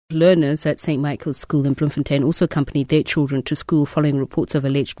Learners at St. Michael's School in Bloemfontein also accompanied their children to school following reports of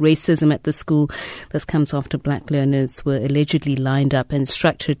alleged racism at the school. This comes after black learners were allegedly lined up and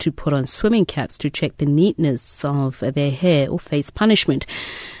instructed to put on swimming caps to check the neatness of their hair or face punishment.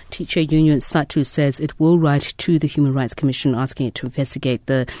 Teacher Union SADTU says it will write to the Human Rights Commission asking it to investigate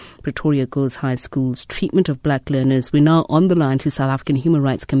the Pretoria Girls High School's treatment of black learners. We're now on the line to South African Human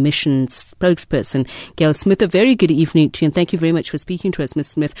Rights Commission spokesperson Gail Smith. A very good evening to you and thank you very much for speaking to us, Ms.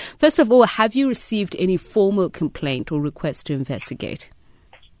 Smith. First of all, have you received any formal complaint or request to investigate?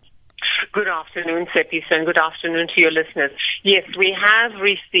 Good afternoon, Sepis, and good afternoon to your listeners. Yes, we have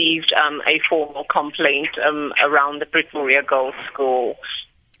received a formal complaint around the Pretoria Girls School.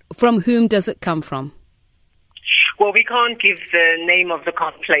 From whom does it come from? Well, we can't give the name of the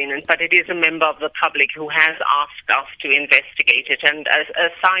complainant, but it is a member of the public who has asked us to investigate it. And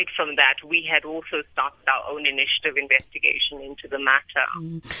aside from that, we had also started our own initiative investigation into the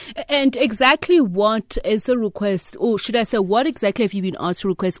matter. And exactly what is the request, or should I say, what exactly have you been asked to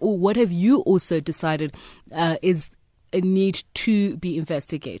request, or what have you also decided is a need to be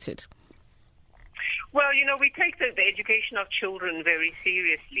investigated? Well, we take the education of children very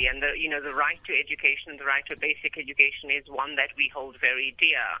seriously, and the right to education, the right to basic education is one that we hold very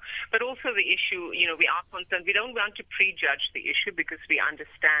dear. But also the issue, we are concerned. We don't want to prejudge the issue because we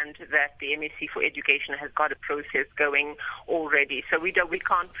understand that the MSc for Education has got a process going already. So we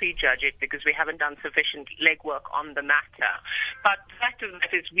can't prejudge it because we haven't done sufficient legwork on the matter. But the fact of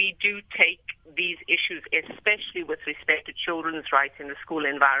that is we do take these issues, especially with respect to children's rights in the school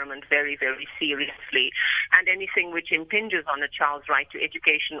environment, very, very seriously. And anything which impinges on a child's right to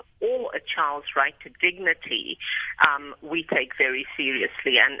education or a child's right to dignity, we take very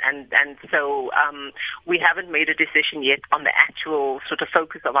seriously. And so we haven't made a decision yet on the actual sort of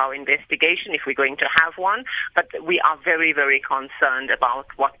focus of our investigation, if we're going to have one. But we are very, very concerned about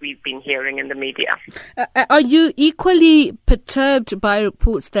what we've been hearing in the media. Are you equally perturbed by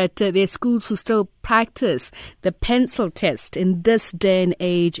reports that their schools will still practice the pencil test in this day and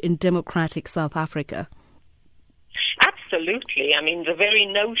age in democratic South Africa? Absolutely. I mean, the very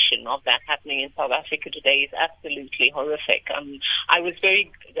notion of that happening in South Africa today is absolutely horrific. I was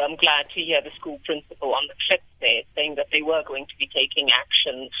very glad to hear the school principal on the clip there saying that they were going to be taking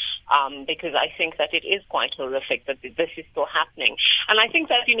action because I think that it is quite horrific that this is still happening. And I think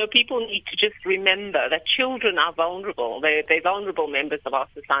that, people need to just remember that children are vulnerable. They're vulnerable members of our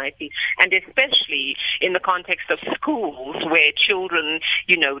society, and especially in the context of schools where children,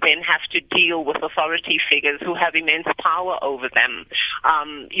 then have to deal with authority figures who have immense power over them.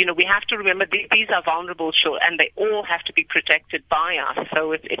 We have to remember these are vulnerable children and they all have to be protected by us.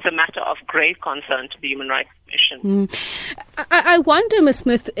 So it's a matter of grave concern to the Human Rights Commission. I wonder, Ms.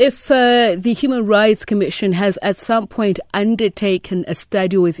 Smith, if the Human Rights Commission has at some point undertaken a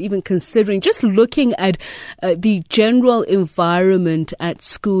study or is even considering just looking at the general environment at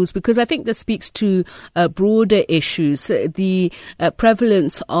schools, because I think this speaks to broader issues, the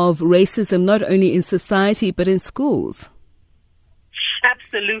prevalence of racism not only in society but in schools.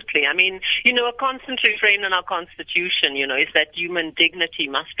 Absolutely. I mean, a constant refrain in our constitution, is that human dignity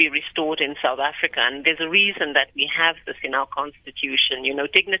must be restored in South Africa. And there's a reason that we have this in our constitution.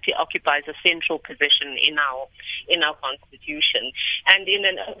 Dignity occupies a central position in our constitution. And in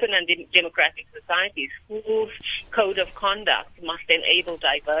an open and democratic society, schools' code of conduct must enable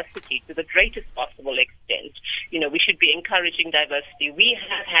diversity to the greatest possible extent. We should be encouraging diversity. We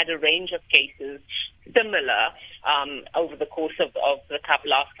have had a range of cases similar over the course of the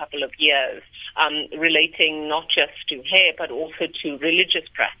last couple of years, relating not just to hair but also to religious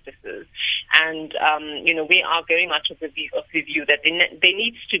practices. And we are very much of the view that there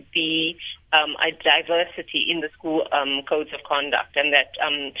needs to be a diversity in the school codes of conduct, and that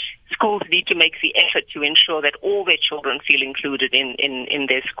schools need to make the effort to ensure that all their children feel included in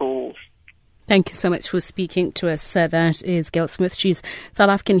their schools. Thank you so much for speaking to us. That is Gail Smith. She's South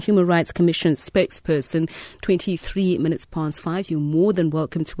African Human Rights Commission spokesperson. 23 minutes past 5. You're more than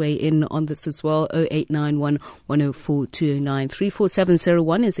welcome to weigh in on this as well. 0891 104 209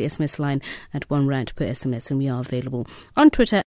 34701 is the SMS line at R1 per SMS, and we are available on Twitter